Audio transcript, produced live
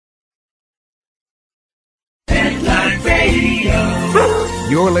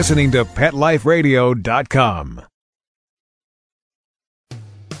You're listening to PetLifeRadio.com.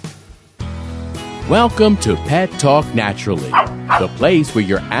 Welcome to Pet Talk Naturally, the place where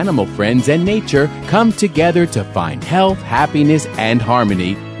your animal friends and nature come together to find health, happiness, and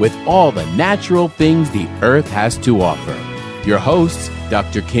harmony with all the natural things the earth has to offer. Your hosts,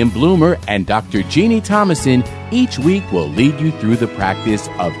 Dr. Kim Bloomer and Dr. Jeannie Thomason, each week will lead you through the practice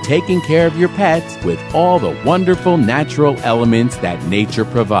of taking care of your pets with all the wonderful natural elements that nature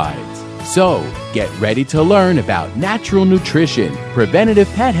provides. So, get ready to learn about natural nutrition, preventative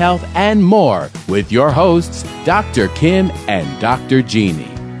pet health, and more with your hosts, Dr. Kim and Dr.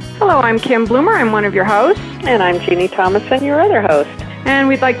 Jeannie. Hello, I'm Kim Bloomer. I'm one of your hosts. And I'm Jeannie Thomason, your other host. And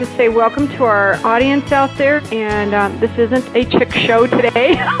we'd like to say welcome to our audience out there. And this isn't a chick show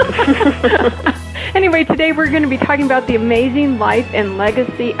today. Anyway, today we're going to be talking about the amazing life and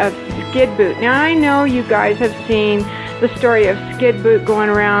legacy of Skid Boot. Now, I know you guys have seen the story of Skid Boot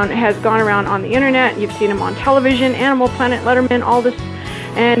has gone around on the internet. You've seen him on television, Animal Planet, Letterman, all this.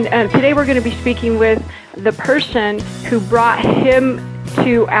 And today we're going to be speaking with the person who brought him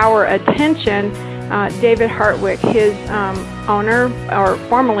to our attention, David Hartwig, his owner, or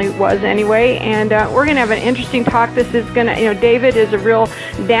formerly was anyway. And we're going to have an interesting talk. This is going to, David is a real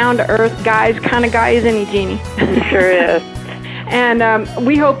down-to-earth kind of guy, isn't he, Jeannie? He sure is. And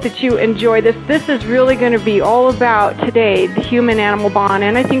we hope that you enjoy this. This is really going to be all about today, the human-animal bond.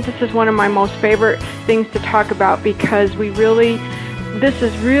 And I think this is one of my most favorite things to talk about because this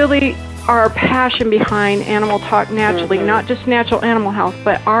is really our passion behind Animal Talk Naturally, not just natural animal health,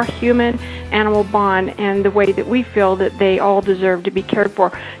 but our human-animal bond and the way that we feel that they all deserve to be cared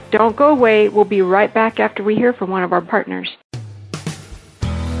for. Don't go away. We'll be right back after we hear from one of our partners.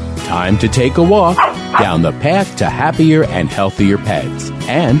 Time to take a walk down the path to happier and healthier pets.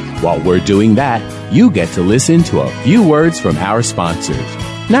 And while we're doing that, you get to listen to a few words from our sponsors.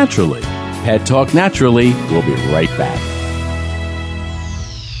 Naturally, Pet Talk Naturally will be right back.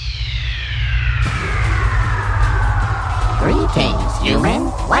 Greetings, human.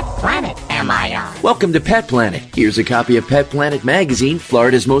 What planet am I on? Welcome to Pet Planet. Here's a copy of Pet Planet Magazine,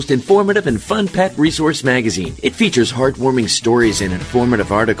 Florida's most informative and fun pet resource magazine. It features heartwarming stories and informative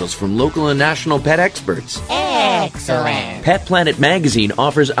articles from local and national pet experts. Excellent. Pet Planet Magazine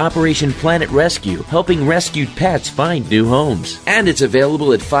offers Operation Planet Rescue, helping rescued pets find new homes. And it's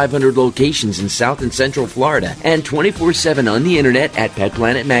available at 500 locations in South and Central Florida and 24/7 on the internet at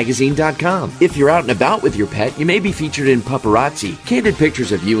PetPlanetMagazine.com. If you're out and about with your pet, you may be featured in Paparazzi, candid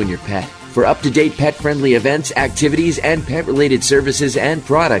pictures of you and your pet. For up-to-date pet-friendly events, activities, and pet-related services and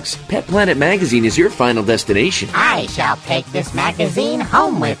products, Pet Planet Magazine is your final destination. I shall take this magazine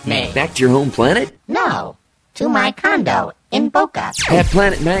home with me. Back to your home planet? No, to my condo in Boca. Pet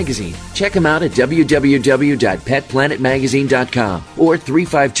Planet Magazine. Check them out at www.petplanetmagazine.com or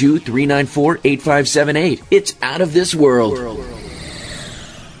 352-394-8578. It's out of this world.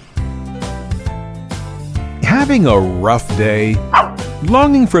 Having a rough day?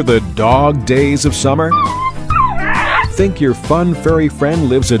 Longing for the dog days of summer? Think your fun furry friend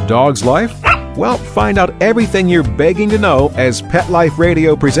lives a dog's life? Well, find out everything you're begging to know as Pet Life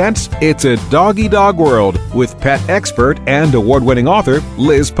Radio presents It's a Doggy Dog World with pet expert and award-winning author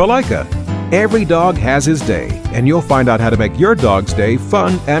Liz Palaika. Every dog has his day, and you'll find out how to make your dog's day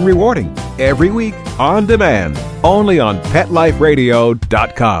fun and rewarding. Every week, on demand, only on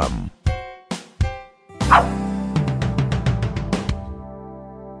PetLifeRadio.com.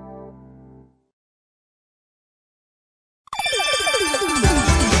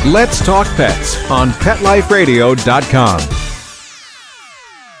 Let's Talk Pets on PetLifeRadio.com.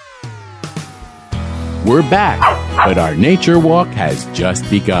 We're back, but our nature walk has just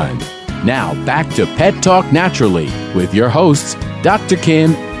begun. Now back to Pet Talk Naturally with your hosts, Dr.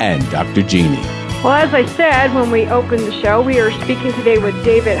 Kim and Dr. Jeannie. Well, as I said when we opened the show, we are speaking today with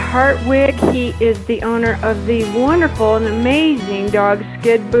David Hartwig. He is the owner of the wonderful and amazing dog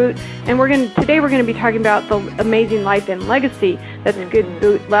Skid Boot. And today we're going to be talking about the amazing life and legacy that Skid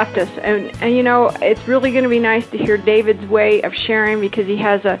Boot left us. And it's really going to be nice to hear David's way of sharing because he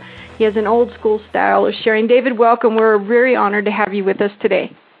has an old school style of sharing. David, welcome. We're very honored to have you with us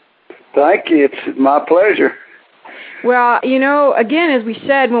today. Thank you. It's my pleasure. Well, again, as we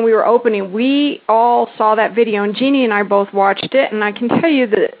said when we were opening, we all saw that video, and Jeannie and I both watched it, and I can tell you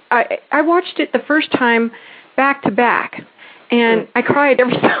that I watched it the first time back to back, and I cried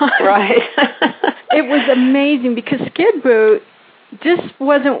every time. Right. It was amazing because Skid Boot just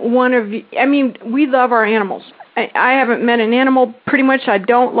wasn't one of, we love our animals. I haven't met an animal pretty much I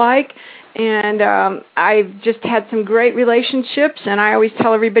don't like, And I've just had some great relationships, and I always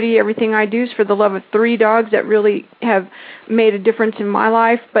tell everybody everything I do is for the love of 3 dogs that really have made a difference in my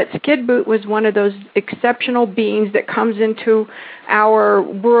life. But Skid Boot was one of those exceptional beings that comes into our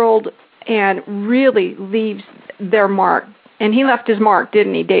world and really leaves their mark. And he left his mark,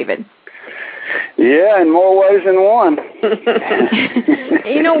 didn't he, David? Yeah, in more ways than one.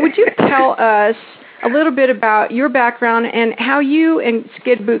 Would you tell us a little bit about your background and how you and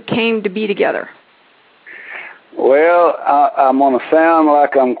Skid Boot came to be together? Well, I'm going to sound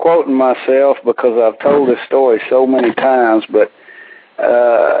like I'm quoting myself because I've told this story so many times, but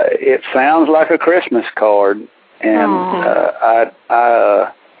it sounds like a Christmas card. And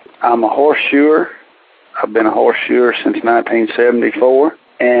I'm a horseshoer. I've been a horseshoer since 1974,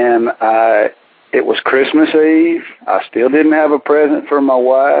 and it was Christmas Eve. I still didn't have a present for my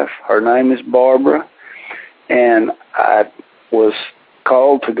wife. Her name is Barbara, and I was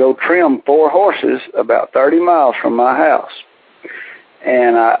called to go trim 4 horses about 30 miles from my house.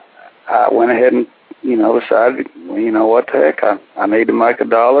 And I went ahead and, decided, well, you know what the heck, I need to make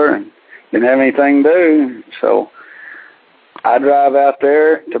 $1 and didn't have anything to do. So I drive out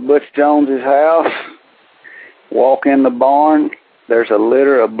there to Butch Jones's house, walk in the barn. There's a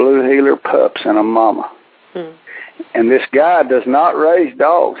litter of blue heeler pups and a mama. And this guy does not raise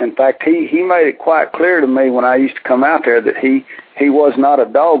dogs. In fact, he made it quite clear to me when I used to come out there that he was not a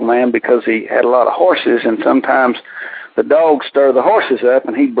dog man because he had a lot of horses, and sometimes the dogs stir the horses up,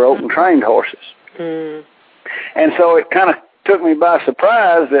 and he broke and trained horses. And so it kind of took me by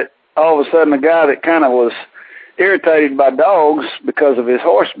surprise that all of a sudden a guy that kind of was irritated by dogs because of his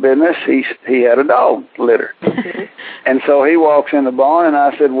horse business, he had a dog litter. And so he walks in the barn, and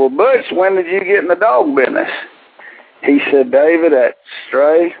I said, well, Butch, when did you get in the dog business? He said, David, that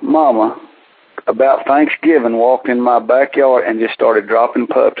stray mama about Thanksgiving walked in my backyard and just started dropping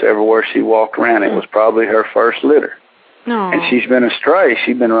pups everywhere she walked around. It was probably her first litter. Aww. And she's been a stray.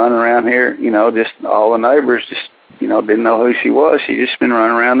 She's been running around here, just all the neighbors just, didn't know who she was. She just been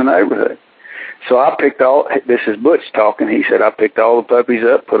running around the neighborhood. So I picked this is Butch talking, he said, I picked all the puppies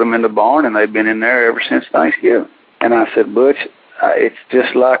up, put them in the barn, and they've been in there ever since Thanksgiving. And I said, Butch, it's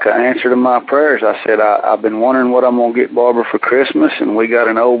just like an answer to my prayers. I said, I've been wondering what I'm going to get Barbara for Christmas, and we got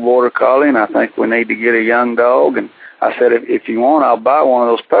an old border collie, and I think we need to get a young dog. And I said, if you want, I'll buy one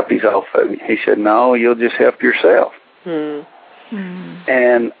of those puppies off of you. He said, no, you'll just help yourself. And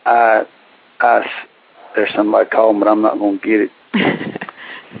there's somebody calling, but I'm not going to get it.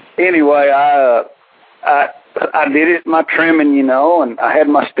 Anyway, I did it, my trimming, and I had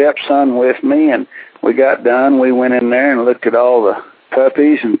my stepson with me, and we got done. We went in there and looked at all the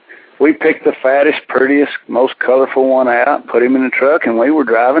puppies, and we picked the fattest, prettiest, most colorful one out, put him in the truck, and we were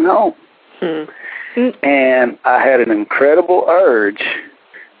driving home. And I had an incredible urge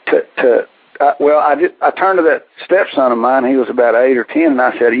I turned to that stepson of mine. He was about 8 or 10, and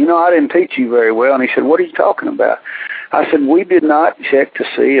I said, I didn't teach you very well. And he said, what are you talking about? I said, we did not check to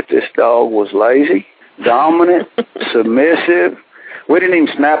see if this dog was lazy, dominant, submissive. We didn't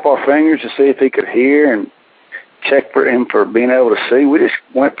even snap our fingers to see if he could hear and check for him for being able to see. We just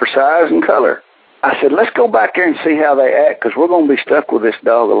went for size and color. I said, let's go back there and see how they act, because we're going to be stuck with this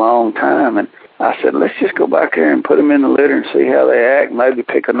dog a long time. And I said, let's just go back there and put them in the litter and see how they act, maybe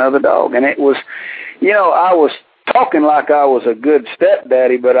pick another dog. And it was, I was talking like I was a good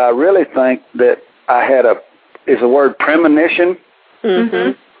stepdaddy, but I really think that I had is the word premonition?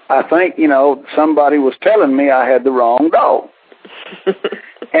 Mm-hmm. I think, somebody was telling me I had the wrong dog.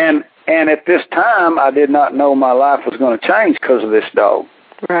 And at this time, I did not know my life was going to change because of this dog.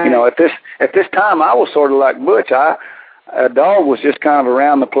 Right. At this time, I was sort of like Butch. A dog was just kind of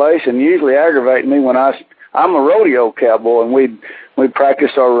around the place and usually aggravating me when I'm a rodeo cowboy, and we'd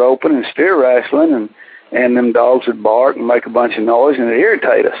practice our roping and steer wrestling, and them dogs would bark and make a bunch of noise, and it'd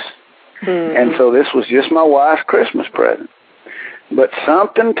irritate us. Mm-hmm. And so this was just my wife's Christmas present. But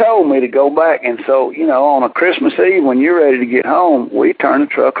something told me to go back, and so, on a Christmas Eve when you're ready to get home, we turned the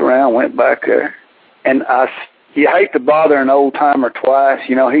truck around, went back there, and you hate to bother an old-timer twice.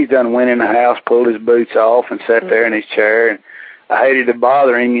 He's done went in the house, pulled his boots off, and sat there in his chair, and I hated to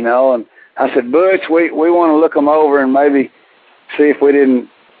bother him, and I said, Butch, we want to look them over and maybe see if we didn't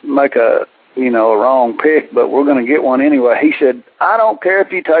make a wrong pick, but we're going to get one anyway. He said, I don't care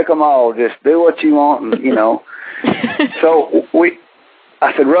if you take them all, just do what you want, and, So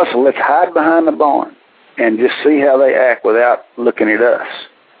I said, Russell, let's hide behind the barn and just see how they act without looking at us.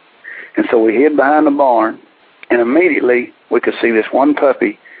 And so we hid behind the barn, and immediately we could see this one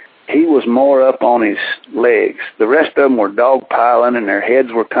puppy. He was more up on his legs. The rest of them were dog piling, and their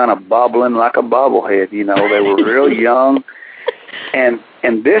heads were kind of bobbling like a bobblehead. They were real young. And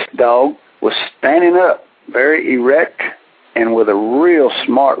this dog was standing up, very erect, and with a real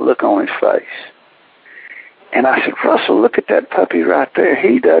smart look on his face. And I said, Russell, look at that puppy right there.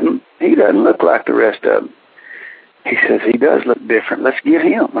 He doesn't look like the rest of them. He says, he does look different. Let's get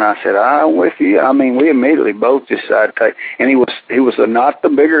him. And I said, I'm with you. I mean, we immediately both decided to take. And he was not the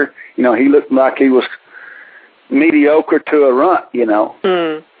bigger, he looked like he was mediocre to a runt,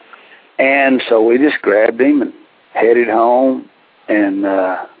 Mm. And so we just grabbed him and headed home. And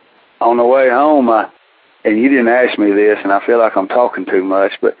on the way home, and you didn't ask me this, and I feel like I'm talking too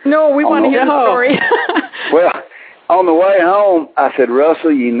much, but no, we want to hear the story. Well, on the way home, I said, Russell,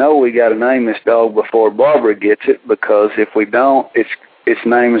 we got to name this dog before Barbara gets it, because if we don't, its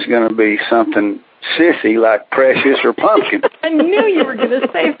name is going to be something sissy like Precious or Pumpkin. I knew you were going to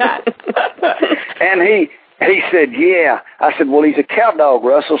say that. And he said, yeah. I said, well, he's a cow dog,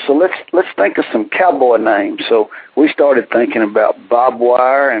 Russell, so let's think of some cowboy names. So we started thinking about bob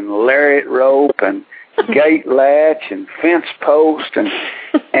wire and lariat rope and gate latch and fence post,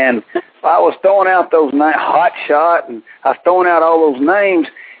 and I was throwing out those names, hot shot, and I was throwing out all those names,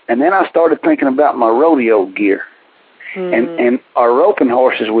 and then I started thinking about my rodeo gear. Mm-hmm. And our roping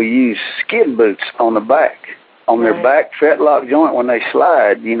horses, we use skid boots on the back, on their back fetlock joint when they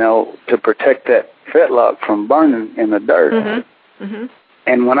slide, to protect that fetlock from burning in the dirt. Mm-hmm. Mm-hmm.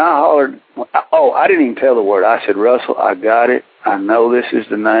 And when I hollered, I didn't even tell the word. I said, Russell, I got it. I know this is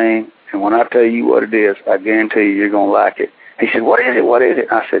the name. And when I tell you what it is, I guarantee you're going to like it. He said, what is it? What is it?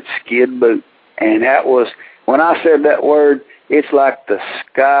 I said, skid boot. And that was, when I said that word, it's like the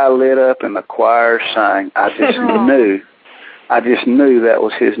sky lit up and the choir sang. I just knew that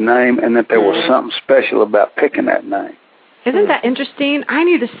was his name, and that there was something special about picking that name. Isn't that interesting? I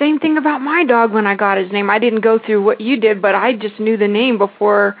knew the same thing about my dog when I got his name. I didn't go through what you did, but I just knew the name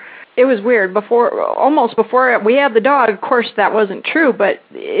before. It was weird. Almost before we had the dog, of course, that wasn't true, but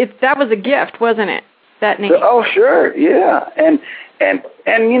that was a gift, wasn't it? That name. Oh, sure, yeah. And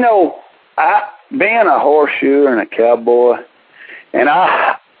I being a horseshoer and a cowboy, and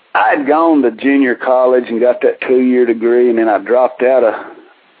I had gone to junior college and got that 2-year degree, and then I dropped out of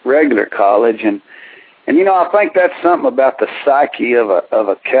regular college, and I think that's something about the psyche of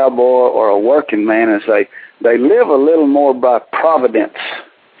a cowboy or a working man, is they live a little more by providence.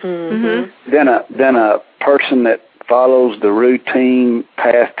 Mm-hmm. than a person that follows the routine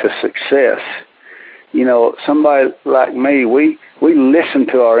path to success. Somebody like me, we listen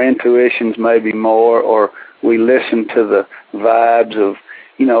to our intuitions maybe more, or we listen to the vibes of,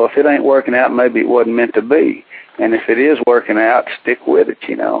 if it ain't working out, maybe it wasn't meant to be. And if it is working out, stick with it,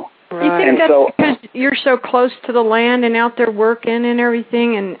 Right. You think that's because you're so close to the land and out there working and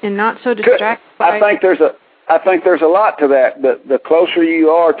everything, and not so distracted by... I think there's a lot to that. The closer you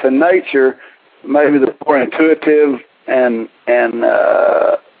are to nature, maybe the more intuitive and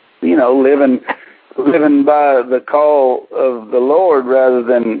living by the call of the Lord rather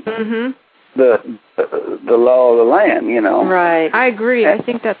than the law of the land. Right. I agree. I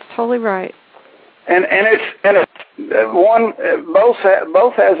think that's totally right. And it's one,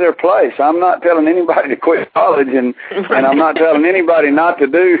 both has their place. I'm not telling anybody to quit college, and I'm not telling anybody not to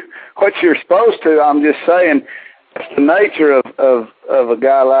do what you're supposed to. I'm just saying that's the nature of a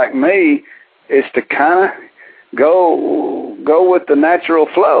guy like me, is to kind of go with the natural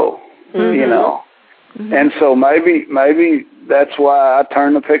flow, Mm-hmm. And so maybe that's why I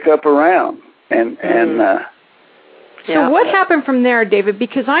turn the pickup around So what happened from there, David?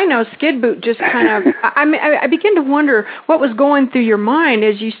 Because I know Skid Boot just kind of, I began to wonder what was going through your mind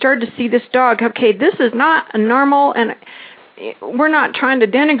as you started to see this dog. Okay, this is not a normal, and we're not trying to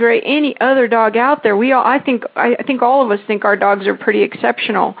denigrate any other dog out there. I think all of us think our dogs are pretty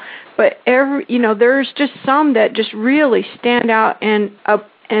exceptional, but there's just some that just really stand out and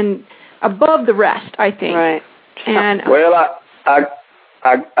above the rest, I think. Right. And well,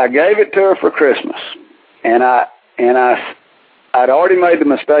 I gave it to her for Christmas, and I'd already made the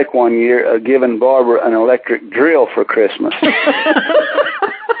mistake one year of giving Barbara an electric drill for Christmas.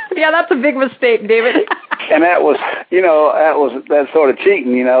 Yeah, that's a big mistake, David. And that's sort of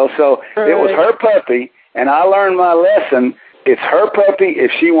cheating, So It was her puppy, and I learned my lesson. It's her puppy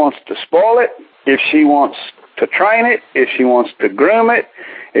if she wants to spoil it, if she wants to train it, if she wants to groom it,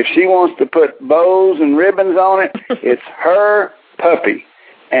 if she wants to put bows and ribbons on it. It's her puppy.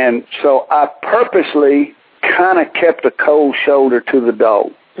 And so I purposely kind of kept a cold shoulder to the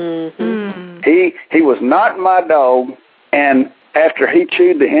dog. Mm-hmm. He was not my dog, and after he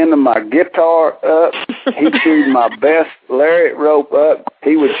chewed the end of my guitar up, he chewed my best lariat rope up.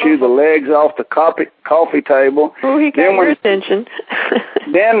 He would chew the legs off the coffee table. Oh, he got your attention.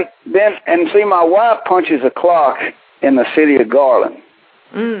 then, and see, my wife punches a clock in the city of Garland,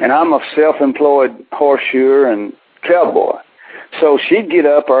 And I'm a self-employed horseshoer and cowboy. So she'd get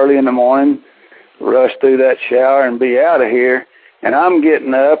up early in the morning, rush through that shower, and be out of here. And I'm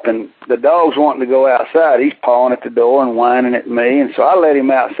getting up, and the dog's wanting to go outside. He's pawing at the door and whining at me. And so I let him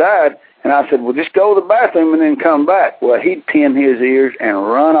outside, and I said, well, just go to the bathroom and then come back. Well, he'd pin his ears and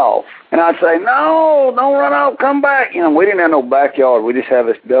run off. And I'd say, no, don't run off, come back. You know, we didn't have no backyard. We just have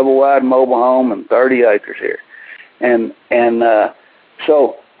this double-wide mobile home and 30 acres here. And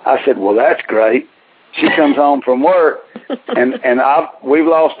so I said, well, that's great. She comes home from work, and we've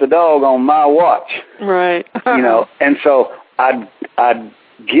lost the dog on my watch. Right. You know, and so I'd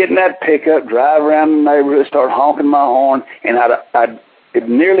get in that pickup, drive around the neighborhood, start honking my horn, and I'd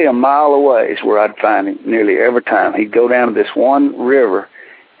nearly a mile away is where I'd find him nearly every time. He'd go down to this one river,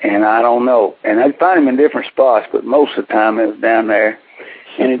 and I don't know, and I'd find him in different spots, but most of the time it was down there,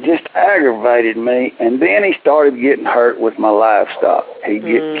 and it just aggravated me. And then he started getting hurt with my livestock. He'd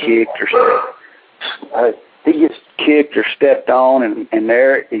get kicked or stepped on, and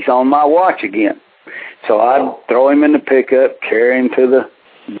there he's on my watch again. So I'd throw him in the pickup, carry him to the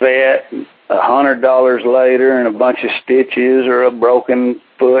vet, $100 later, and a bunch of stitches or a broken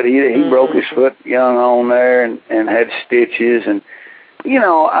foot. He broke his foot young on there and had stitches. And, you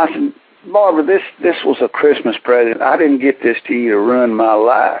know, I said, Barbara, this was a Christmas present. I didn't get this to you to ruin my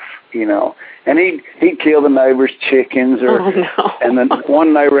life, you know. And he'd kill the neighbor's chickens, and then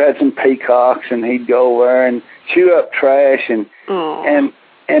one neighbor had some peacocks, and he'd go over and chew up trash, and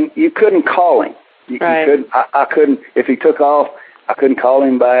you couldn't call him. You couldn't. I couldn't. If he took off, I couldn't call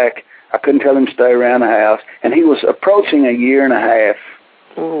him back. I couldn't tell him to stay around the house. And he was approaching a year and a half,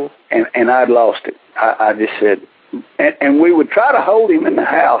 and I'd lost it. I just said, and we would try to hold him in the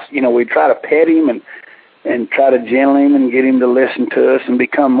house. You know, we'd try to pet him and try to gentle him and get him to listen to us and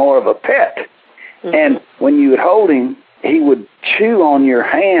become more of a pet. And when you would hold him, he would chew on your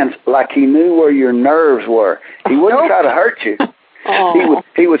hands like he knew where your nerves were. He wouldn't try to hurt you.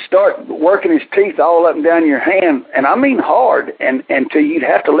 He would start working his teeth all up and down your hand, and I mean hard, and until you'd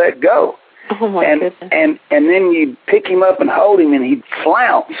have to let go. Oh my goodness. And then you'd pick him up and hold him, and he'd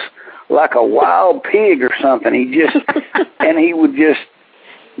flounce like a wild pig or something. And he would just.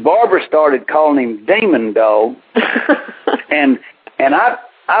 Barbara started calling him Demon Dog, and I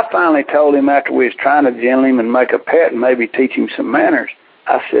finally told him after we was trying to gentle him and make a pet and maybe teach him some manners.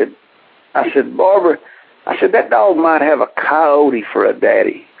 I said, Barbara. I said, that dog might have a coyote for a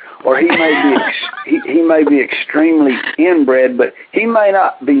daddy, or he may be extremely inbred, but he may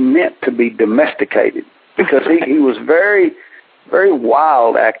not be meant to be domesticated, because he was very, very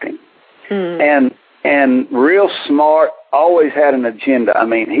wild acting, and real smart, always had an agenda. I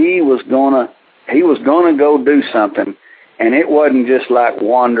mean, he was gonna go do something, and it wasn't just like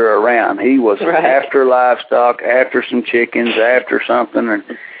wander around. He was after livestock, after some chickens, after something,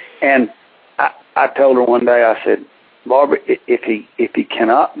 and I told her one day, I said, Barbara, if he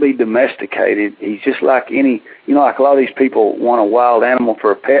cannot be domesticated, he's just like any, you know, like a lot of these people want a wild animal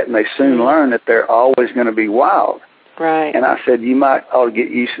for a pet, and they soon learn that they're always going to be wild. Right. And I said, you might ought to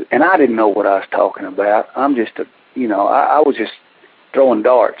get used to it. And I didn't know what I was talking about. I'm just I was just throwing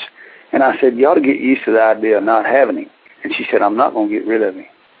darts. And I said, you ought to get used to the idea of not having him. And she said, I'm not going to get rid of him.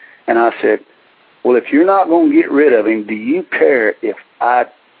 And I said, well, if you're not going to get rid of him, do you care if I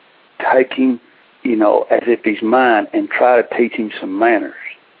take him, you know, as if he's mine, and try to teach him some manners?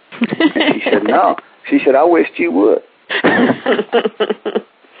 And she said, no. She said, I wished you would.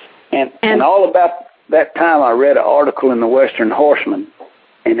 and all about that time, I read an article in the Western Horseman,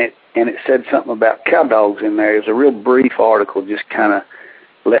 and it said something about cow dogs in there. It was a real brief article, just kind of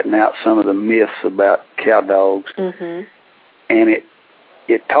letting out some of the myths about cow dogs. And it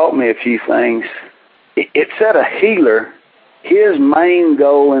taught me a few things. It said a healer, his main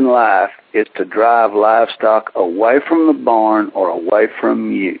goal in life is to drive livestock away from the barn or away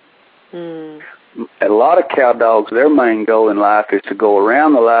from you. A lot of cow dogs, their main goal in life is to go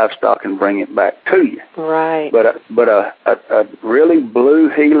around the livestock and bring it back to you. Right. But a really blue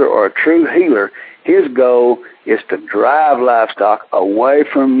healer or a true healer, his goal is to drive livestock away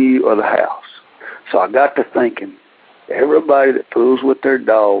from you or the house. So I got to thinking, everybody that fools with their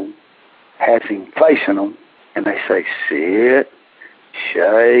dog has him facing them, and they say, sit,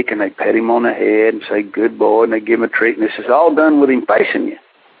 shake, and they pet him on the head and say, good boy, and they give him a treat, and this is all done with him facing you.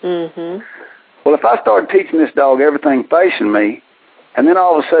 Well, if I started teaching this dog everything facing me, and then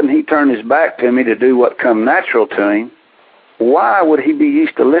all of a sudden he turned his back to me to do what come natural to him, why would he be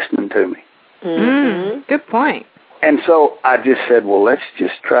used to listening to me? Good point. And so I just said, well, let's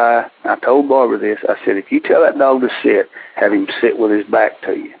just try. I told Barbara this. I said, if you tell that dog to sit, have him sit with his back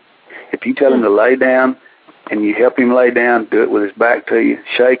to you. If you tell him to lay down and you help him lay down, do it with his back to you,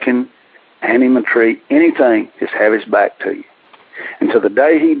 shaking, hand him a treat, anything, just have his back to you. And to the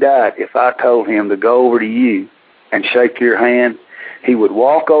day he died, if I told him to go over to you and shake your hand, he would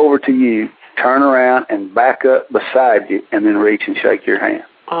walk over to you, turn around, and back up beside you, and then reach and shake your hand.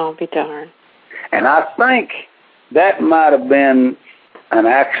 Oh, be darned. And I think that might have been an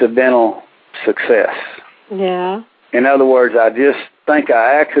accidental success. Yeah. In other words, I just think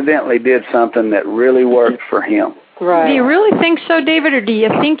I accidentally did something that really worked for him. Right. Do you really think so, David, or do you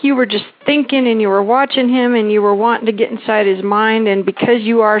think you were just thinking and you were watching him and you were wanting to get inside his mind, and because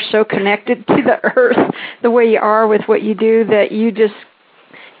you are so connected to the earth the way you are with what you do, that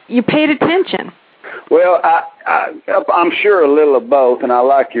you paid attention? Well, I'm sure a little of both, and I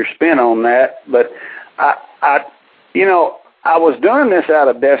like your spin on that, but I was doing this out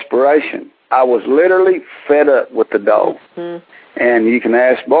of desperation. I was literally fed up with the dog. Mm-hmm. And you can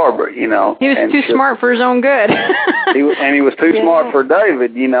ask Barbara, He was too smart for his own good. he was too smart for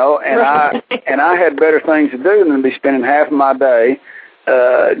David, and right. I had better things to do than to be spending half of my day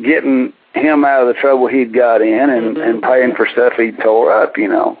getting him out of the trouble he'd got in and paying for stuff he'd tore up,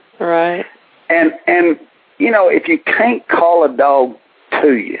 Right. And if you can't call a dog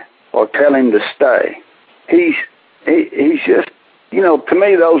to you or tell him to stay, he's just, to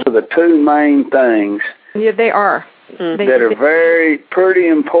me those are the two main things. Yeah, they are. That are pretty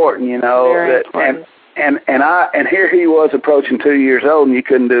important, Very important. And here he was approaching 2 years old, and you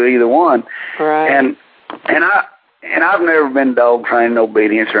couldn't do either one. Right. And I've never been dog trained in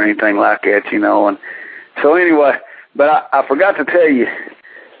obedience or anything like that, And so anyway, but I forgot to tell you,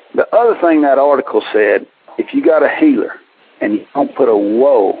 the other thing that article said, if you got a healer and you don't put a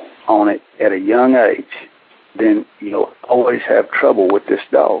whoa on it at a young age, then you'll always have trouble with this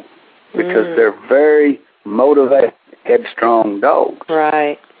dog because they're very motivated, headstrong dogs.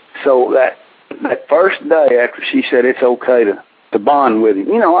 Right. So that first day after she said it's okay to bond with him,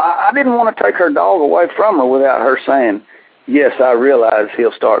 I didn't want to take her dog away from her without her saying, yes, I realize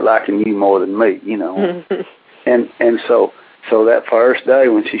he'll start liking you more than me, and so that first day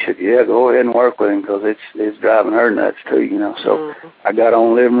when she said, yeah, go ahead and work with him because it's driving her nuts too, So I got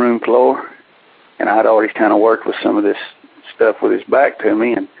on the living room floor, and I'd already kind of worked with some of this stuff with his back to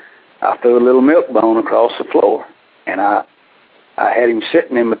me, and I threw a little milk bone across the floor, and I had him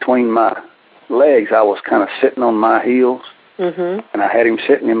sitting in between my legs. I was kind of sitting on my heels, and I had him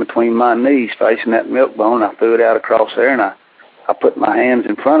sitting in between my knees facing that milk bone. I threw it out across there, and I put my hands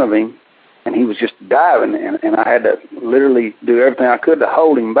in front of him, and he was just diving, and I had to literally do everything I could to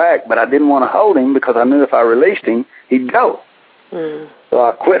hold him back, but I didn't want to hold him because I knew if I released him, he'd go. So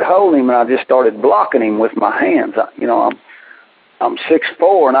I quit holding him, and I just started blocking him with my hands. I'm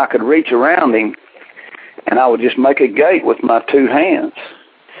 6'4", and I could reach around him, and I would just make a gate with my two hands.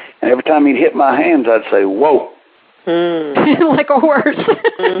 And every time he'd hit my hands, I'd say, whoa. Like a horse.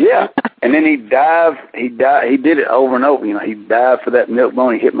 Yeah. And then he'd dive. He did it over and over. He'd dive for that milk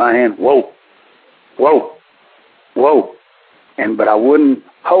bone. He'd hit my hand. Whoa. Whoa. Whoa. But I wouldn't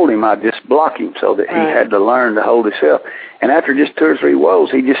hold him. I'd just block him so that he had to learn to hold himself. And after just 2 or 3 whoas,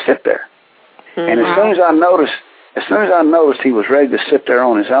 he'd just sit there. And as soon as I noticed he was ready to sit there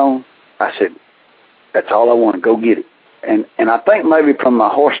on his own, I said, that's all I want, go get it. And I think maybe from my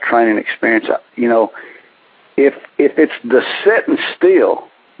horse training experience, if it's the sitting still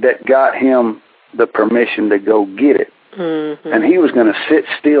that got him the permission to go get it, and he was going to sit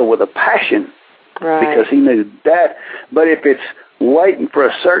still with a passion because he knew that. But if it's waiting for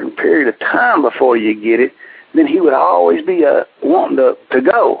a certain period of time before you get it, then he would always be wanting to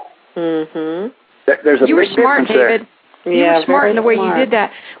go. There's a you were big smart, difference David. You were smart in the way you did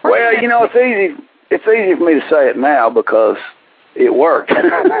that. Well, it's easy for me to say it now because it worked.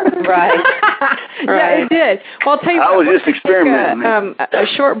 Right. Yeah, it did. Well, I'll tell you I what, was just experimenting. A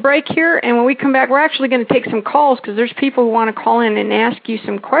short break here, and when we come back, we're actually going to take some calls because there's people who want to call in and ask you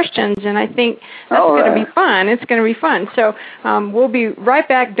some questions, and I think that's going to be fun. It's going to be fun. So we'll be right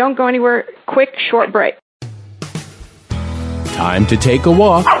back. Don't go anywhere. Quick, short break. Time to take a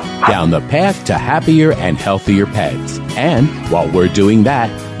walk down the path to happier and healthier pets. And while we're doing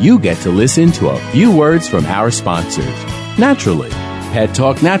that, you get to listen to a few words from our sponsors. Naturally. Pet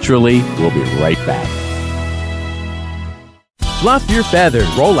Talk Naturally. We'll be right back. Fluff your feathers,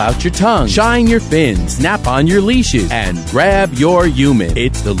 roll out your tongue, shine your fins, snap on your leashes, and grab your human.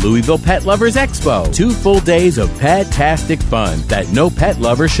 It's the Louisville Pet Lovers Expo. 2 full days of pet-tastic fun that no pet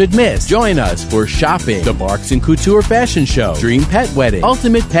lover should miss. Join us for shopping, the Barks and Couture Fashion Show, Dream Pet Wedding,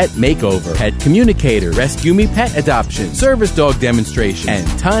 Ultimate Pet Makeover, Pet Communicator, Rescue Me Pet Adoption, Service Dog Demonstration,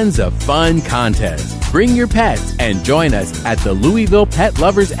 and tons of fun contests. Bring your pets and join us at the Louisville Pet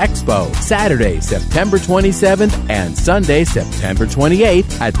Lovers Expo, Saturday, September 27th and Sunday, September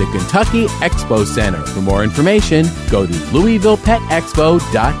 28th at the Kentucky Expo Center. For more information, go to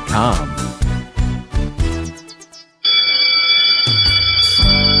LouisvillePetExpo.com.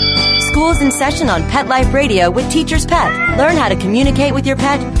 School's in session on Pet Life Radio with Teacher's Pet. Learn how to communicate with your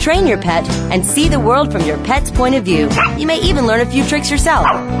pet, train your pet, and see the world from your pet's point of view. You may even learn a few tricks yourself.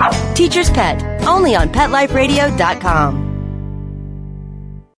 Teacher's Pet, only on PetLifeRadio.com.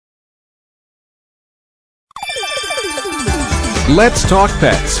 Let's Talk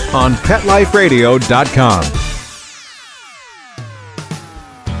Pets on PetLifeRadio.com.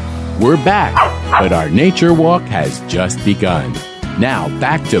 We're back, but our nature walk has just begun. Now,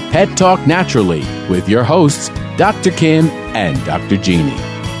 back to Pet Talk Naturally with your hosts, Dr. Kim and Dr. Jeannie.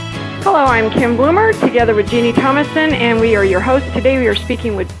 Hello, I'm Kim Bloomer, together with Jeannie Thomason, and we are your hosts. Today we are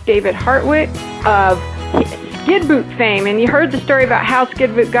speaking with David Hartwick of Skid Boot fame. And you heard the story about how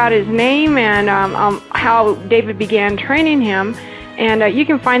Skid Boot got his name and how David began training him. And you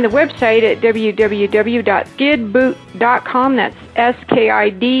can find the website at www.skidboot.com. That's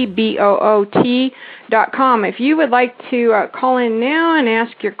SKIDBOOT.com. If you would like to call in now and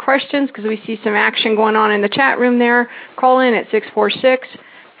ask your questions, because we see some action going on in the chat room there, call in at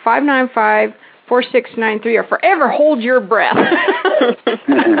 646-595-4693, or forever hold your breath.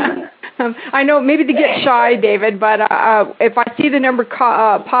 I know maybe to get shy, David, but if I see the number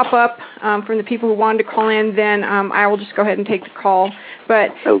pop up from the people who wanted to call in, then I will just go ahead and take the call.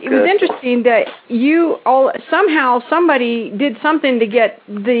 But It was interesting that somebody did something to get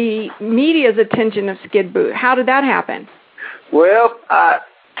the media's attention of Skid Boot. How did that happen? Well,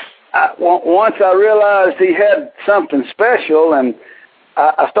 once I realized he had something special, and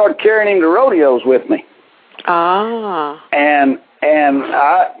I started carrying him to rodeos with me. Ah. And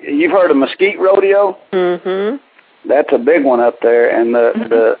you've heard of Mesquite Rodeo? Mm-hmm. That's a big one up there, and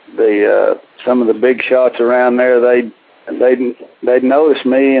the some of the big shots around there, they'd notice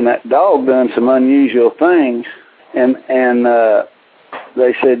me and that dog doing some unusual things, and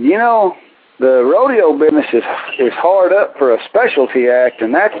they said, you know, the rodeo business is hard up for a specialty act,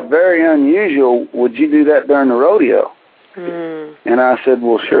 and that's very unusual. Would you do that during the rodeo? Mm. And I said,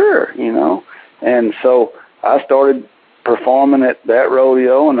 well, sure, you know. And so I started performing at that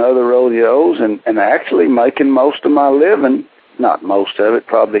rodeo and other rodeos, and actually making most of my living, not most of it,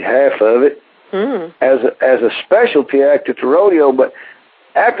 probably half of it, as a specialty act at the rodeo. But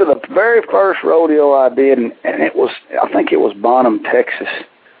after the very first rodeo I did, and I think it was Bonham, Texas,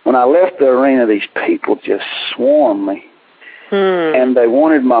 when I left the arena, these people just swarmed me. And they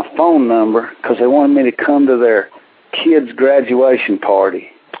wanted my phone number because they wanted me to come to their kids' graduation party.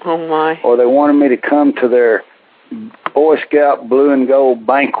 Oh, my. Or they wanted me to come to their Boy Scout blue and gold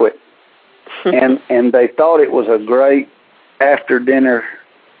banquet. and they thought it was a great after-dinner,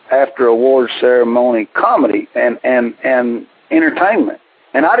 after-award ceremony comedy and entertainment.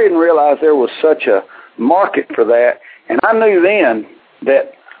 And I didn't realize there was such a market for that. And I knew then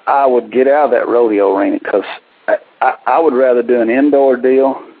that I would get out of that rodeo arena because I would rather do an indoor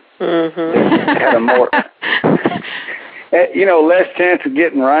deal. Had a more, less chance of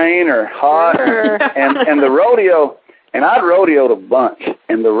getting rain or hot. And the rodeo, and I'd rodeoed a bunch.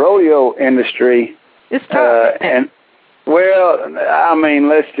 And the rodeo industry, it's tough.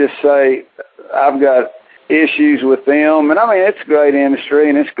 Let's just say I've got issues with them. And I mean, it's a great industry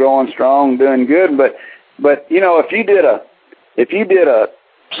and it's growing strong, doing good. But if you did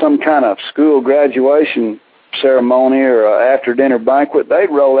some kind of school graduation ceremony or after dinner banquet, they'd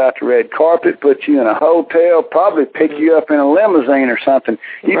roll out the red carpet, put you in a hotel, probably pick you up in a limousine or something.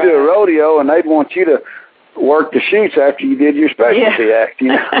 You do a rodeo and they'd want you to work the shoots after you did your specialty act,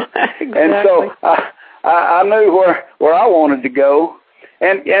 Exactly. And so I knew where I wanted to go.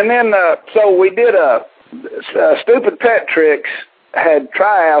 And then so we did Stupid Pet Tricks had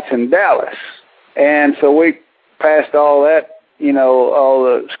tryouts in Dallas. And so we passed all that, all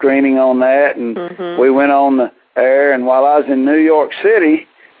the screening on that, and we went on the air. And while I was in New York City,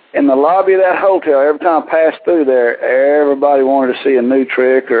 in the lobby of that hotel, every time I passed through there, everybody wanted to see a new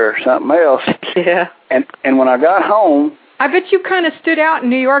trick or something else. Yeah. And when I got home, I bet you kind of stood out in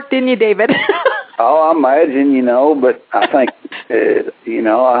New York, didn't you, David? I imagine, but I think,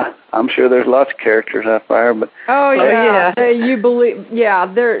 I'm sure there's lots of characters out there. But you believe? Yeah,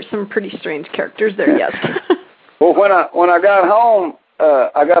 there are some pretty strange characters there. Yes. Well, when I got home,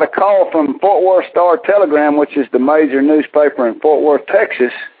 I got a call from Fort Worth Star-Telegram, which is the major newspaper in Fort Worth,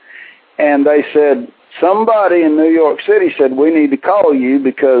 Texas, and they said somebody in New York City said we need to call you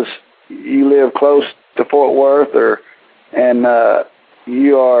because you live close to Fort Worth, and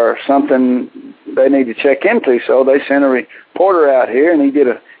you are something they need to check into. So they sent a reporter out here, and he did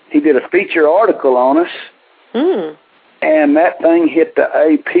a feature article on us. And that thing hit the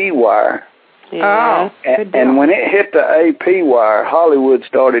AP wire. Yeah. And when it hit the AP wire, Hollywood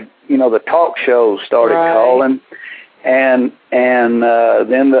started, the talk shows started calling, and then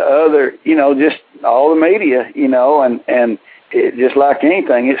the other, just all the media, and it, just like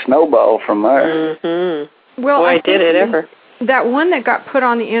anything, it snowballed from there. Mm-hmm. Well, Boy, did it ever. That one that got put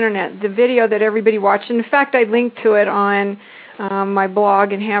on the internet, the video that everybody watched, and in fact, I linked to it on my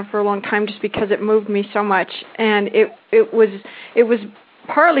blog and have for a long time just because it moved me so much. And it was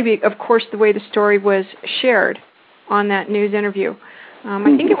partly, of course, the way the story was shared on that news interview.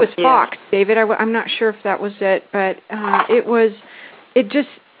 I think it was Fox, David. I'm not sure if that was it, but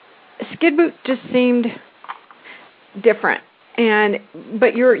Skid Boot just seemed different.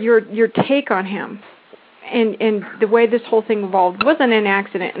 But your take on him and the way this whole thing evolved wasn't an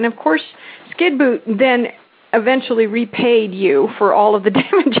accident. And of course, Skid Boot then eventually repaid you for all of the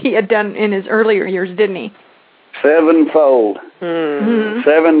damage he had done in his earlier years, didn't he? Sevenfold.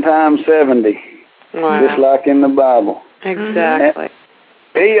 7 times 70. Wow. Just like in the Bible. Exactly.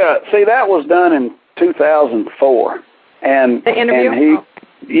 See, that was done in 2004. And the interview? And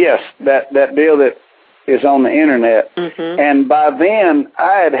yes, that deal that is on the internet. And by then,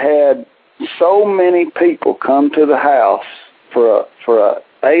 I had so many people come to the house for a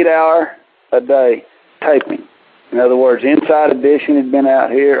 8-hour a day taping. In other words, Inside Edition had been out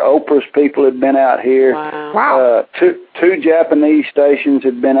here. Oprah's people had been out here. Wow. Two Japanese stations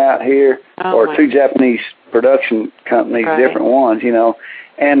had been out here, or 2 Japanese production companies, different ones,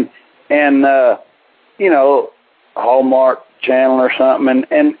 and Hallmark Channel or something.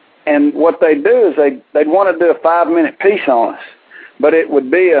 And what they'd do is they'd want to do a 5-minute piece on us, but it would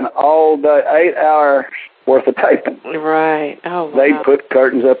be an all-day, 8 hours worth of taping. Right. Oh, wow. They'd put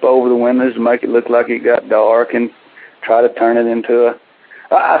curtains up over the windows to make it look like it got dark and try to turn it into a...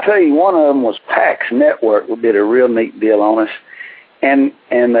 I tell you, one of them was PAX Network, who did a real neat deal on us, and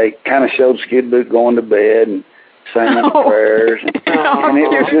they kind of showed Skid Boot going to bed and saying prayers, and it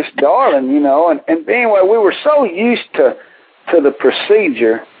was just darling, And anyway, we were so used to the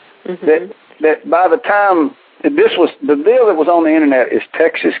procedure that by the time this was the deal that was on the internet is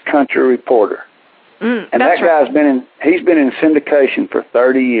Texas Country Reporter. And that guy's he's been in syndication for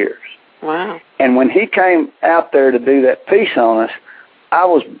 30 years. Wow. And when he came out there to do that piece on us, I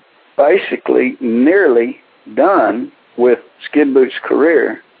was basically nearly done with Skid Boot's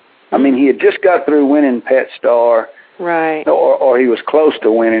career. I mean, he had just got through winning Pet Star. Right. Or he was close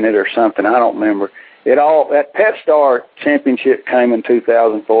to winning it or something. I don't remember. That Pet Star championship came in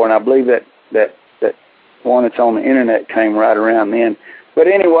 2004, and I believe that one that's on the internet came right around then. But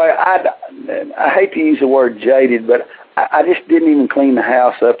anyway, I hate to use the word jaded, but I just didn't even clean the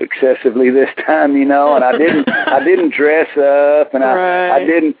house up excessively this time, and I didn't dress up, and I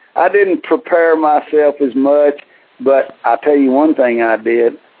didn't prepare myself as much. But I'll tell you one thing I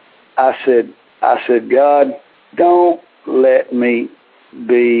did. I said, God, don't let me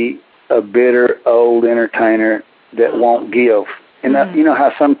be a bitter old entertainer that won't give. And you know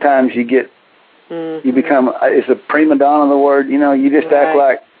how sometimes you get. You become, is a prima donna the word? You just act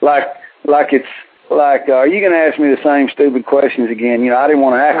like it's like, are you going to ask me the same stupid questions again? I didn't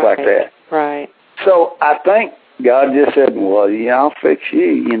want to act like that. Right. So I think God just said, well, yeah, I'll fix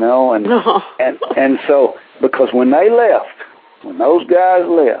you, and so, because when those guys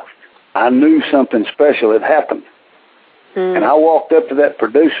left, I knew something special had happened. And I walked up to that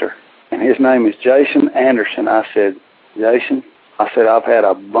producer, and his name is Jason Anderson. I said, Jason, I've had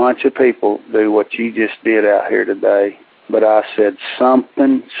a bunch of people do what you just did out here today, but I said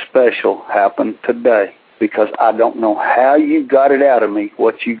something special happened today because I don't know how you got it out of me,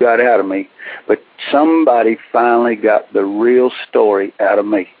 what you got out of me, but somebody finally got the real story out of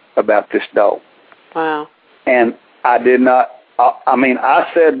me about this dog. Wow. And I did not,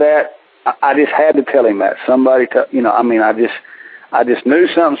 I said that, I just had to tell him that. Somebody, I just knew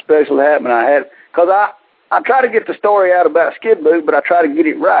something special happened. Because I try to get the story out about Skid Boot, but I try to get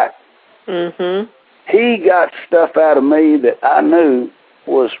it right. He got stuff out of me that I knew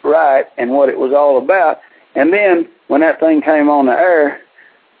was right and what it was all about. And then when that thing came on the air,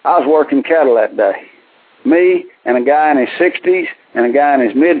 I was working cattle that day. Me and a guy in his 60s and a guy in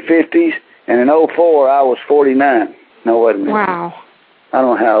his mid-50s, and in 2004 I was 49. No, wait a minute. Wow. I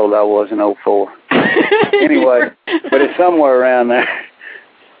don't know how old I was in 2004. Anyway, but it's somewhere around there.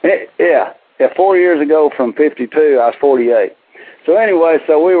 Yeah, 4 years ago from 52, I was 48. So anyway,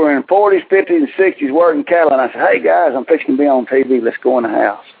 so we were in 40s, 50s, and 60s working cattle, and I said, hey, guys, I'm fixing to be on TV. Let's go in the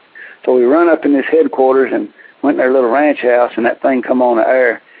house. So we run up in this headquarters and went in their little ranch house, and that thing come on the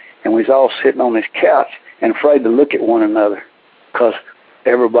air. and we was all sitting on this couch and afraid to look at one another because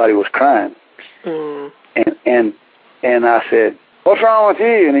everybody was crying. Mm. And I said, "What's wrong with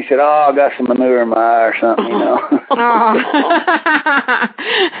you?" And he said, "Oh, I got some manure in my eye or something, you know."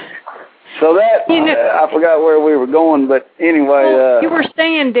 So that, I forgot where we were going, but anyway. Well, you were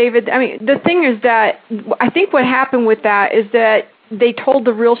saying, David, I mean, the thing is that I think what happened with that is that they told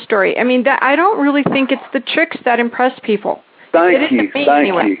the real story. I mean, that I don't really think it's the tricks that impress people. Thank you.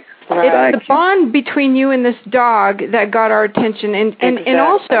 It's the bond between you and this dog that got our attention. And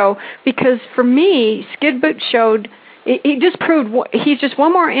also, because for me, Skid Boot showed, he just proved, he's just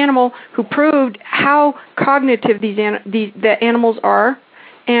one more animal who proved how cognitive the animals are.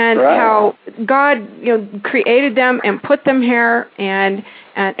 And how God, created them and put them here, and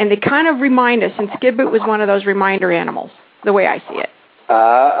they kind of remind us. And Skid Boot was one of those reminder animals, the way I see it.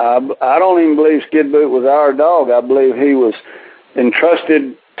 I don't even believe Skid Boot was our dog. I believe he was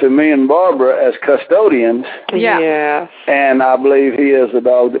entrusted to me and Barbara as custodians. Yeah. And I believe he is the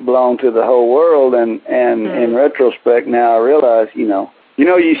dog that belonged to the whole world. And in retrospect, now I realize, you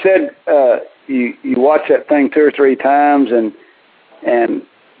said you watched that thing 2 or 3 times and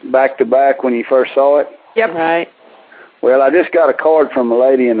back to back when you first saw it. Yep. Right. Well, I just got a card from a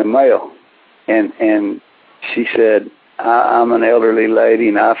lady in the mail, and she said, "I'm an elderly lady,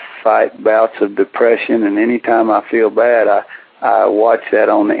 and I fight bouts of depression, and anytime I feel bad, I watch that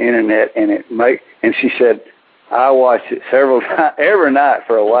on the internet, and she said, I watch it several times, every night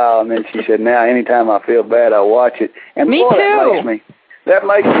for a while, and then she said, now anytime I feel bad, I watch it." And me too. That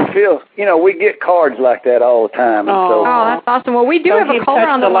makes me feel, we get cards like that all the time. Oh, that's awesome. Well, we do have a caller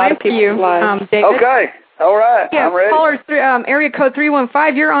on the line for you, David. Okay. All right. Yeah, I'm ready. Caller, area code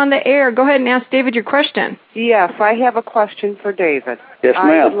 315. You're on the air. Go ahead and ask David your question. Yes, I have a question for David. Yes,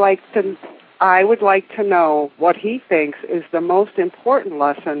 ma'am. I would like to know what he thinks is the most important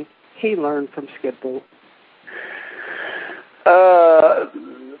lesson he learned from Skid Boot.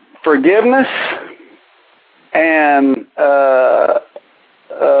 Forgiveness and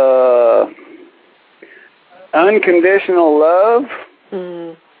unconditional love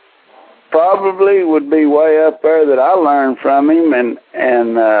probably would be way up there that I learned from him,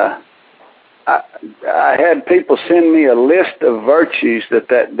 and I had people send me a list of virtues that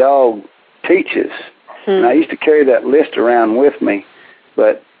dog teaches, and I used to carry that list around with me,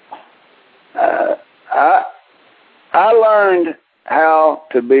 but I learned how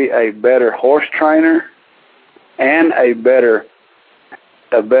to be a better horse trainer and a better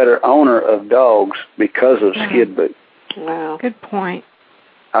owner of dogs because of Skid Boot. Wow. Good point.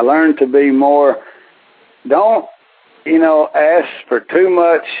 I learned to be more, don't, ask for too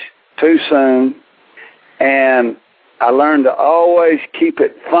much too soon, and I learned to always keep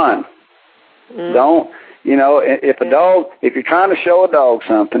it fun. Don't, if you're trying to show a dog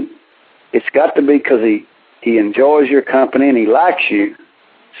something, it's got to be because he enjoys your company and he likes you.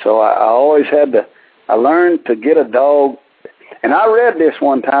 So I learned to get a dog. And I read this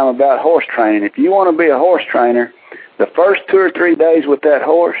one time about horse training. If you want to be a horse trainer, the first 2 or 3 days with that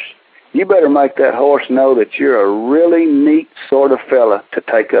horse, you better make that horse know that you're a really neat sort of fella to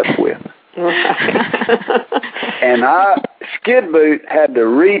take up with. And Skid Boot had to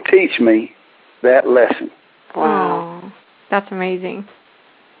reteach me that lesson. Wow. That's amazing.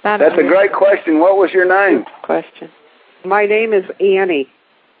 That's a great question. What was your name? Good question. My name is Annie.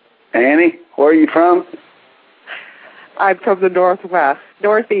 Annie, where are you from? I'm from the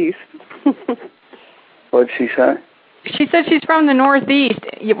Northeast. What did she say? She said she's from the Northeast.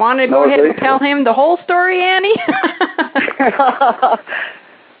 You want to go ahead and tell him the whole story, Annie?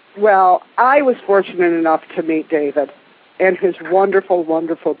 Well, I was fortunate enough to meet David and his wonderful,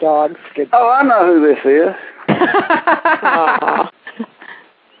 wonderful dog, Skid. Oh, I know who this is.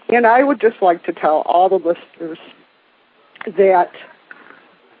 And I would just like to tell all the listeners that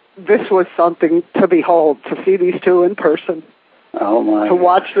this was something to behold, to see these two in person, to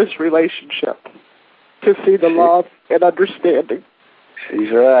watch this relationship, to see the love and understanding.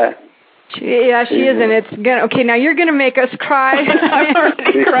 She's right. She is, and it's gonna. Okay, now you're gonna make us cry. I'm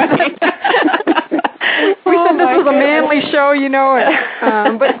already crying. We said this was a manly show,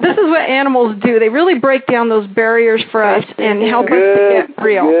 but this is what animals do. They really break down those barriers for us and help us to get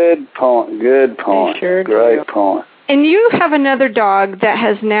real. Good point. Sure Great point. And you have another dog that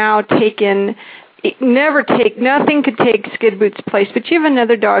has now taken. Nothing could take Skid Boot's place, but you have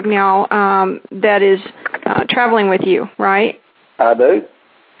another dog now that is traveling with you, right? I do.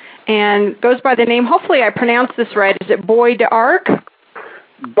 And goes by the name, hopefully I pronounced this right, is it Boy d'Arc?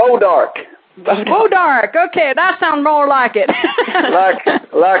 Bodark. Bodark, okay, that sounds more like it.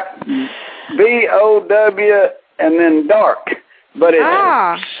 like B-O-W and then dark, but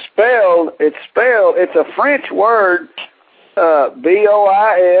it's it's a French word,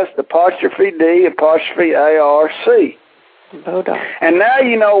 BOIS, apostrophe D, apostrophe ARC. Bodar. And now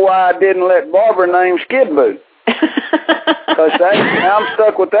you know why I didn't let Barbara name Skid Boot. Because now I'm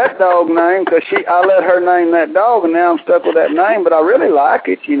stuck with that dog name because I let her name that dog, and now I'm stuck with that name. But I really like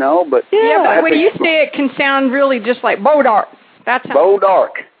it, you know. But but when you say it, can sound really just like Bodark. That's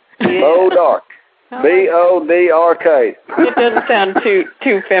Bodark. Bodark. BODRK. It doesn't sound too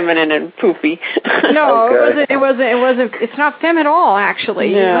feminine and poofy. No, okay. It wasn't. It's not fem at all,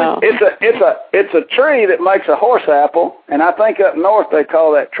 actually. No. It's a tree that makes a horse apple, and I think up north they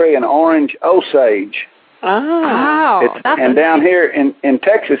call that tree an orange osage. And down here in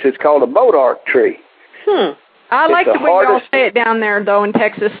Texas, it's called a bodark tree. I like the way y'all say it down there, though, in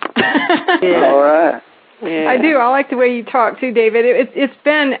Texas. All right. Yeah. I do. I like the way you talk too, David.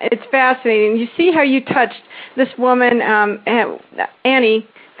 It's fascinating. You see how you touched this woman, Annie,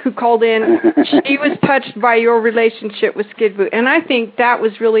 who called in. She was touched by your relationship with Skid Boot, and I think that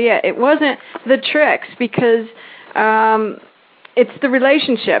was really it. It wasn't the tricks because it's the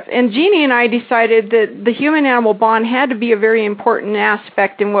relationship. And Jeannie and I decided that the human-animal bond had to be a very important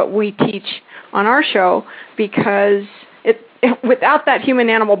aspect in what we teach on our show because without that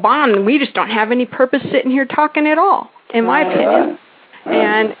human-animal bond, we just don't have any purpose sitting here talking at all, in my opinion.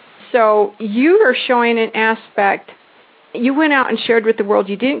 And so you are showing an aspect. You went out and shared with the world.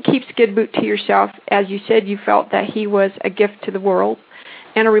 You didn't keep Skid Boot to yourself. As you said, you felt that he was a gift to the world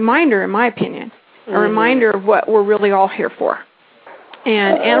and a reminder, in my opinion, a reminder of what we're really all here for.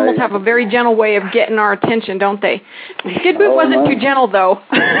 And animals have a very gentle way of getting our attention, don't they? Skid Boot wasn't too gentle, though.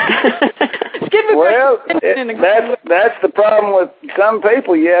 Well, that's the problem with some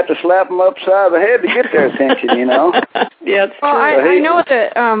people. You have to slap them upside the head to get their attention, you know? Yeah, it's true. Well, I know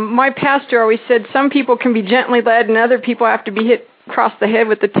that my pastor always said some people can be gently led and other people have to be hit across the head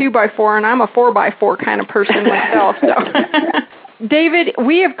with the 2x4, and I'm a 4x4 kind of person myself. So, David,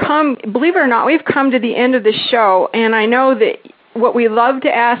 we have come, believe it or not, we've come to the end of the show, and I know that what we love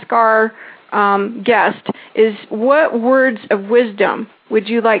to ask our guest is what words of wisdom would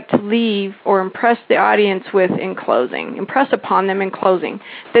you like to leave or impress the audience with in closing, impress upon them in closing,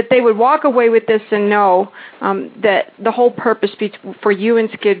 that they would walk away with this and know that the whole purpose for you and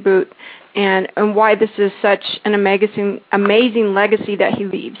Skid Boot and why this is such an amazing legacy that he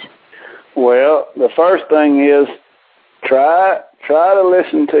leaves? Well, the first thing is try to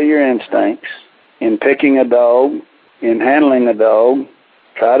listen to your instincts in picking a dog, in handling a dog.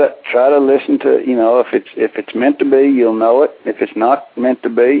 Try to listen to, you know, if it's meant to be, you'll know it. If it's not meant to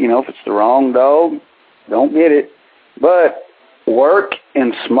be, you know, if it's the wrong dog, don't get it. But work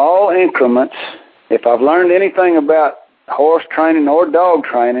in small increments. If I've learned anything about horse training or dog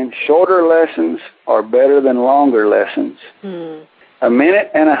training, shorter lessons are better than longer lessons. A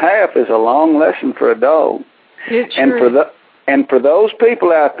minute and a half is a long lesson for a dog. It's true. And for those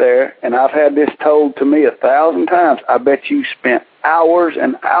people out there, and I've had this told to me 1,000 times, I bet you spent hours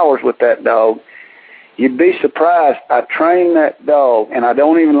and hours with that dog. You'd be surprised. I trained that dog, and I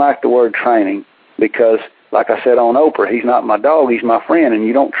don't even like the word training because, like I said on Oprah, he's not my dog, he's my friend, and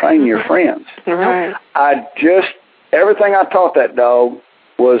you don't train your friends. Right. Everything I taught that dog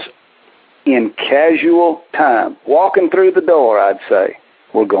was in casual time. Walking through the door, I'd say,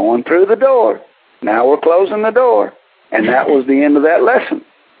 we're going through the door. Now we're closing the door. And that was the end of that lesson.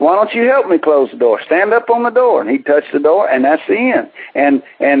 Why don't you help me close the door? Stand up on the door. And he'd touch the door, and that's the end. And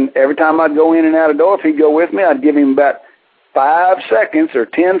every time I'd go in and out of the door, if he'd go with me, I'd give him about 5 seconds or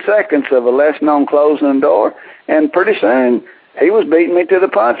 10 seconds of a lesson on closing the door. And pretty soon, he was beating me to the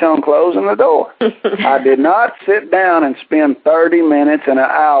punch on closing the door. I did not sit down and spend 30 minutes and an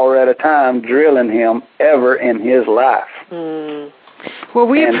hour at a time drilling him ever in his life. Well,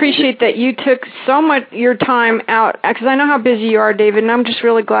 we appreciate that you took so much your time out, because I know how busy you are, David, and I'm just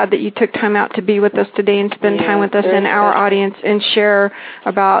really glad that you took time out to be with us today and spend time with us and our audience and share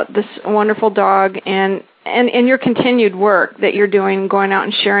about this wonderful dog and your continued work that you're doing, going out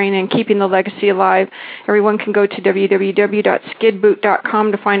and sharing and keeping the legacy alive. Everyone can go to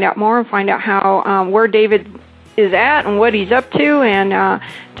www.skidboot.com to find out more and find out how where David is at and what he's up to, and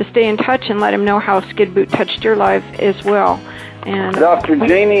to stay in touch and let him know how Skid Boot touched your life as well. And Dr.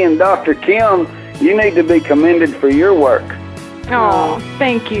 Jeannie and Dr. Kim, you need to be commended for your work. Oh,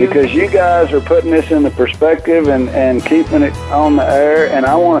 thank you. Because you guys are putting this into perspective and keeping it on the air, and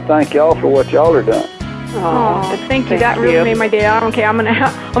I want to thank y'all for what y'all are doing. Oh, thank you. That really made my day. Okay, I'm gonna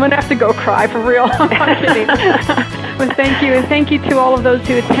have to go cry for real. I'm not kidding. But thank you, and thank you to all of those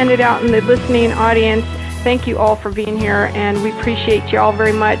who attended out in the listening audience. Thank you all for being here, and we appreciate you all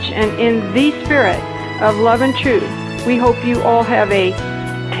very much. And in the spirit of love and truth, we hope you all have a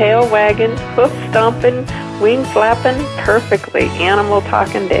tail wagging, hoof stomping, wing flapping, perfectly animal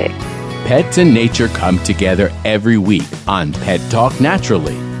talking day. Pets and nature come together every week on Pet Talk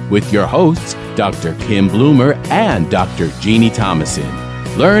Naturally with your hosts, Dr. Kim Bloomer and Dr. Jeannie Thomason.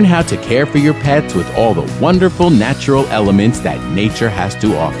 Learn how to care for your pets with all the wonderful natural elements that nature has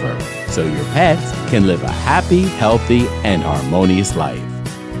to offer, so your pets can live a happy, healthy, and harmonious life.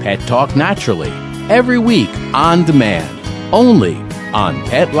 Pet Talk Naturally, every week on demand, only on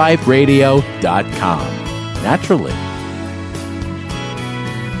PetLifeRadio.com. Naturally.